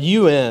are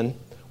you in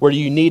where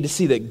you need to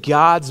see that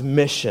God's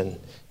mission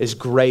is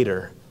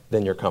greater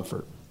than your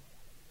comfort?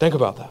 Think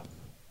about that.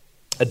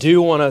 I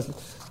do want to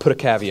put a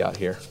caveat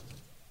here.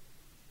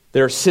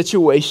 There are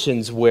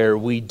situations where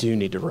we do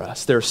need to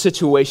rest. There are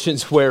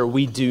situations where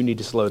we do need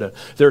to slow down.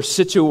 There are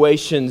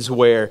situations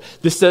where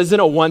this isn't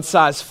a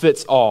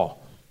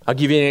one-size-fits-all. I'll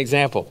give you an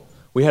example.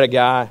 We had a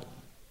guy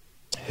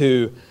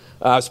who,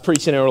 I was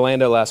preaching in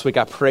Orlando last week.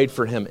 I prayed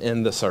for him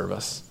in the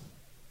service.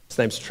 His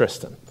name's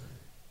Tristan.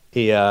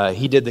 He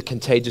did the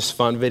Contagious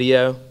Fun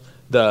video.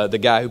 The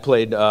guy who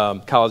played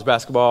college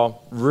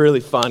basketball, really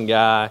fun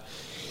guy.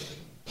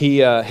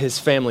 His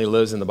family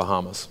lives in the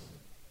Bahamas.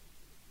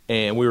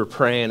 And we were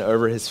praying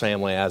over his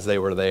family as they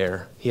were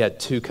there. He had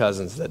 2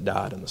 cousins that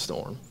died in the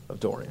storm of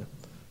Dorian.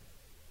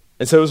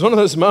 And so it was one of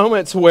those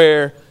moments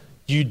where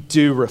you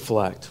do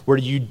reflect, where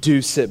you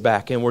do sit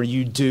back and where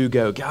you do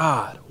go,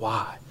 God,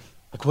 why?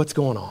 Like, what's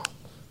going on?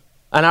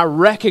 And I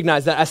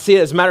recognize that. I see it.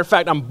 As a matter of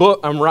fact, I'm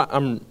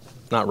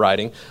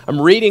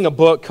reading a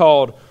book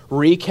called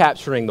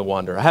Recapturing the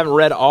Wonder. I haven't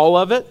read all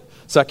of it,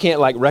 so I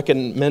can't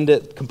recommend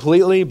it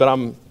completely, but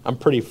I'm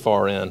pretty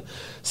far in.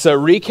 So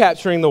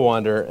Recapturing the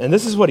Wonder, and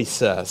this is what he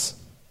says.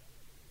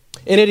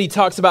 In it, he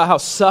talks about how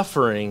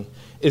suffering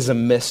is a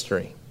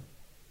mystery.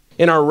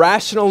 In our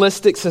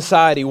rationalistic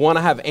society, we want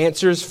to have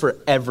answers for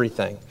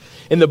everything.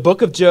 In the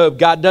book of Job,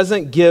 God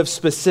doesn't give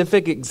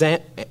specific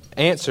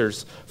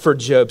answers for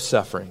Job's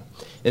suffering.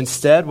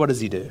 Instead, what does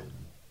he do?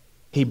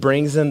 He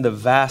brings in the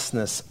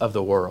vastness of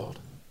the world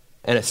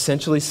and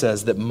essentially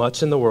says that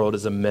much in the world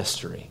is a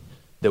mystery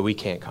that we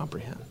can't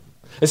comprehend.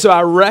 And so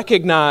I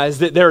recognize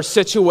that there are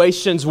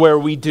situations where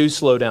we do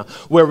slow down,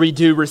 where we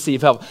do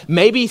receive help.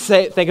 Maybe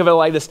think of it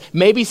like this.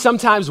 Maybe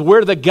sometimes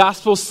where the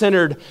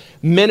gospel-centered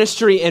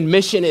ministry and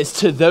mission is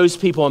to those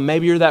people, and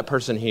maybe you're that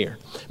person here.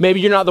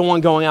 Maybe you're not the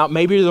one going out.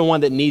 Maybe you're the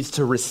one that needs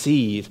to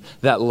receive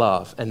that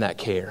love and that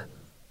care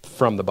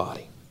from the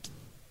body.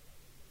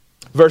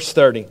 Verse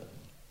 30.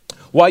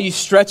 While you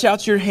stretch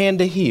out your hand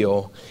to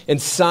heal,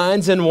 and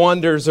signs and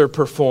wonders are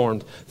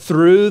performed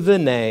through the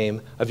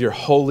name of your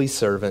holy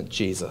servant,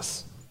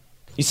 Jesus.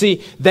 You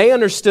see, they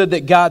understood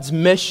that God's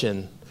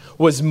mission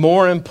was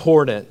more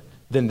important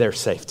than their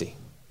safety.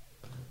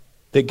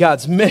 That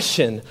God's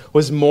mission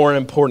was more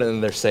important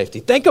than their safety.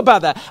 Think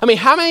about that. I mean,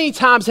 how many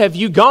times have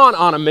you gone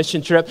on a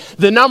mission trip?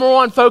 The number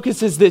one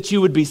focus is that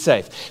you would be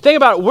safe. Think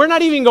about it. We're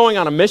not even going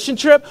on a mission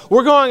trip.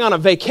 We're going on a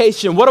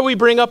vacation. What do we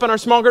bring up in our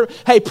small group?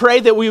 Hey,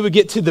 pray that we would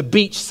get to the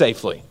beach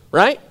safely,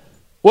 right?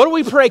 What do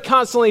we pray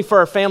constantly for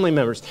our family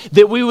members?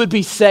 That we would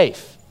be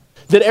safe.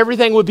 That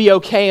everything would be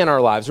okay in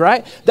our lives,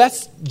 right?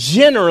 That's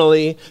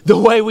generally the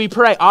way we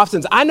pray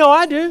often. I know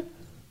I do.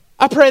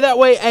 I pray that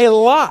way a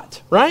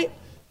lot, right?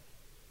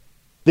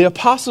 The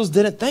apostles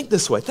didn't think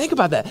this way. Think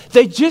about that.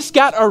 They just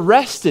got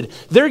arrested.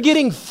 They're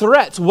getting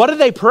threats. What do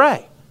they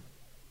pray?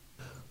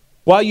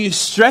 While you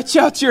stretch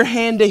out your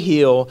hand to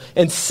heal,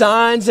 and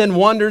signs and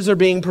wonders are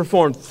being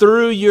performed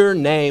through your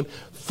name,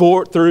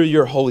 through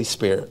your Holy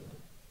Spirit.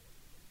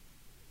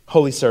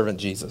 Holy servant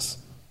Jesus.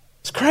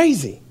 It's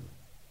crazy.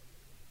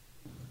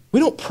 We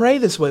don't pray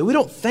this way. We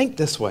don't think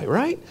this way,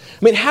 right?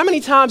 I mean, how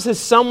many times has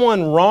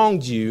someone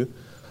wronged you,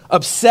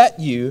 upset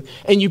you,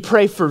 and you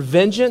pray for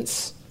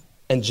vengeance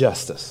and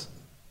justice?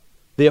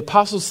 The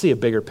apostles see a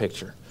bigger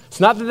picture. It's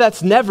not that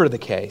that's never the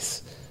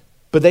case,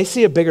 but they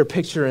see a bigger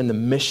picture in the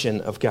mission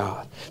of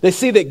God. They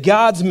see that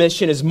God's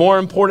mission is more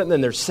important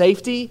than their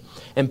safety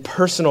and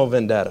personal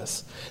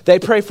vendettas. They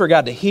pray for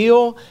God to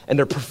heal and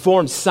to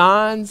perform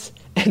signs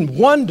and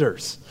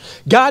wonders.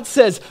 God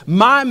says,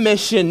 my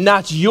mission,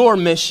 not your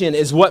mission,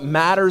 is what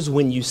matters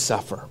when you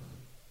suffer.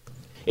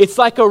 It's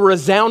like a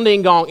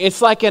resounding gong.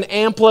 It's like an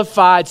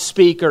amplified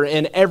speaker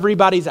in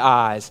everybody's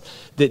eyes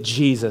that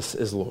Jesus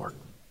is Lord.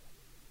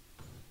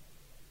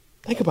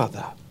 Think about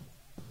that.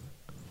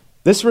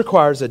 This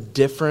requires a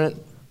different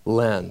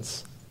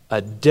lens,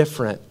 a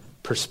different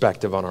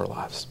perspective on our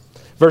lives.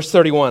 Verse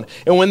 31,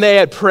 and when they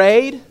had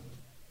prayed,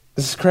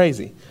 this is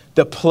crazy,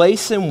 the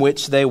place in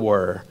which they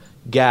were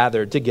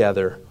gathered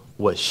together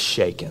was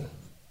shaken.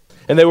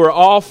 And they were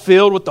all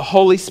filled with the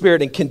Holy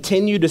Spirit and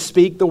continued to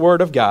speak the word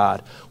of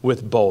God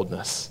with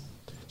boldness.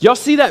 Y'all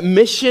see that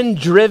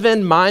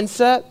mission-driven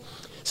mindset?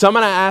 So I'm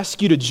going to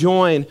ask you to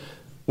join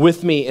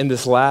with me in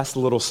this last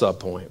little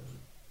subpoint.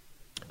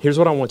 Here's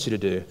what I want you to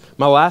do.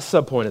 My last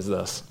subpoint is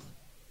this.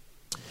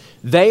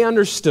 They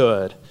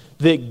understood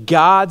that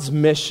God's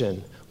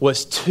mission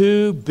was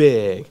too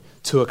big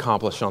to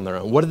accomplish on their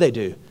own. What did they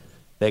do?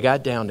 They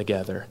got down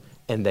together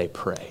and they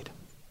prayed.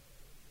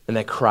 And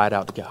they cried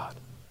out to God.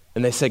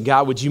 And they said,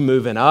 God, would you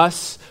move in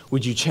us?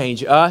 Would you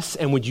change us?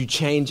 And would you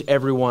change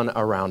everyone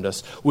around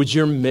us? Would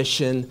your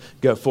mission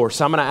go forth?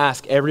 So I'm going to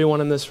ask everyone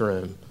in this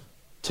room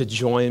to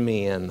join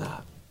me in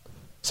that.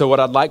 So what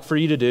I'd like for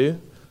you to do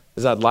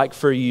is I'd like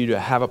for you to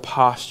have a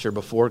posture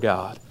before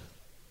God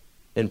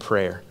in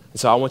prayer. And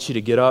so I want you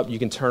to get up. You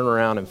can turn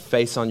around and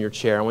face on your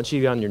chair. I want you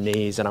to get on your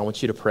knees, and I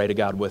want you to pray to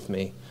God with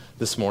me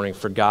this morning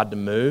for God to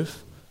move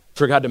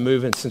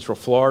in Central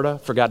Florida,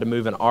 for God to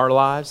move in our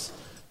lives,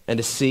 and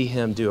to see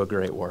him do a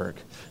great work.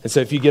 And so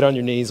if you get on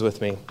your knees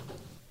with me,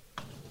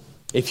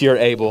 if you're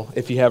able,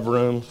 if you have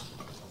room.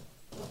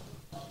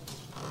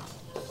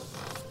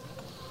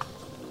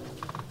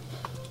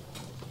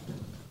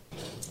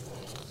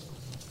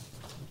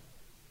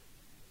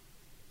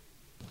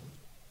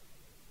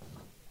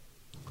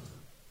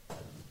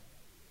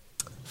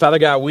 Father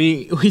God,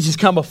 we just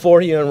come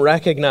before you and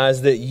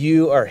recognize that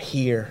you are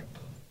here.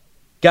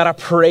 God, I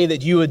pray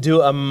that you would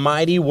do a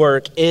mighty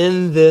work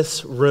in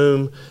this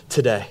room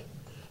today.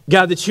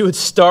 God, that you would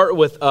start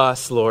with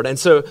us, Lord. And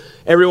so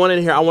everyone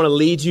in here, I want to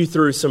lead you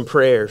through some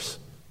prayers.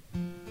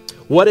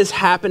 What is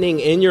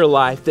happening in your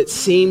life that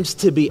seems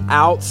to be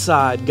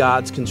outside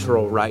God's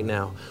control right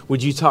now?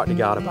 Would you talk to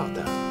God about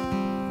that?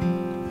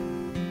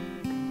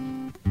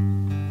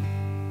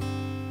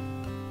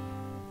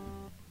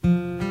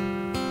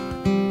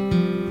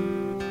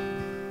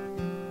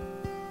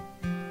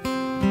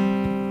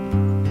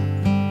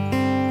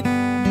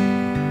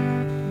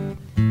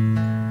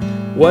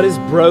 What is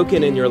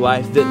broken in your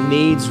life that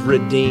needs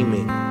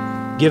redeeming?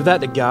 Give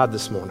that to God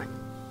this morning.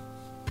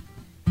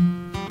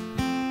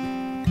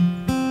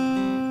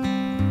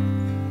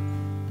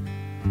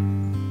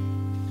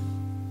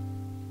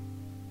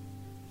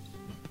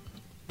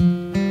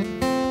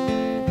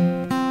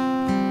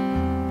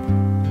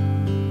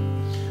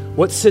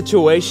 What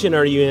situation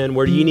are you in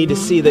where you need to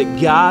see that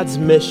God's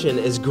mission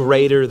is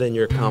greater than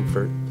your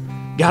comfort?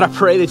 God, I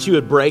pray that you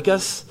would break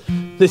us,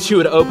 that you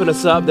would open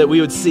us up, that we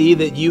would see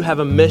that you have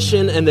a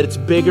mission and that it's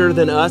bigger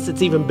than us.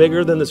 It's even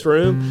bigger than this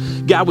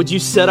room. God, would you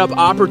set up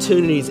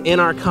opportunities in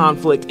our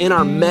conflict, in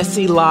our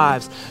messy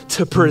lives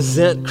to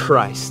present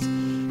Christ?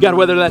 God,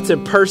 whether that's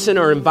in person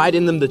or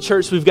inviting them to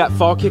church, we've got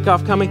fall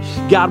kickoff coming.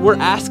 God, we're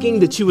asking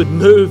that you would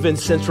move in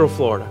Central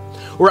Florida.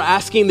 We're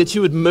asking that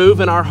you would move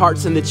in our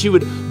hearts and that you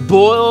would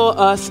boil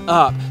us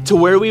up to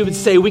where we would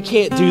say, we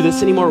can't do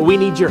this anymore. We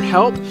need your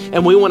help,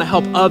 and we want to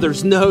help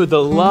others know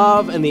the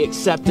love and the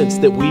acceptance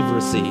that we've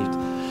received.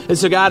 And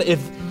so, God,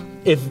 if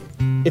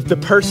the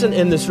person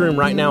in this room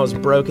right now is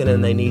broken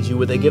and they need you,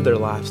 would they give their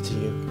lives to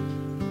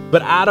you?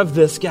 But out of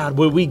this, God,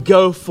 would we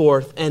go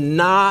forth and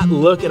not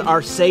look at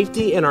our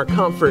safety and our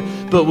comfort,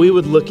 but we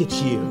would look at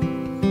you.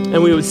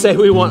 And we would say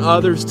we want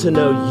others to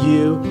know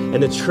you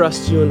and to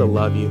trust you and to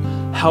love you.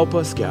 Help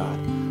us, God.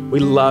 We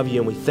love you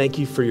and we thank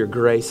you for your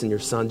grace and your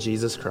Son,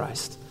 Jesus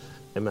Christ.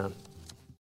 Amen.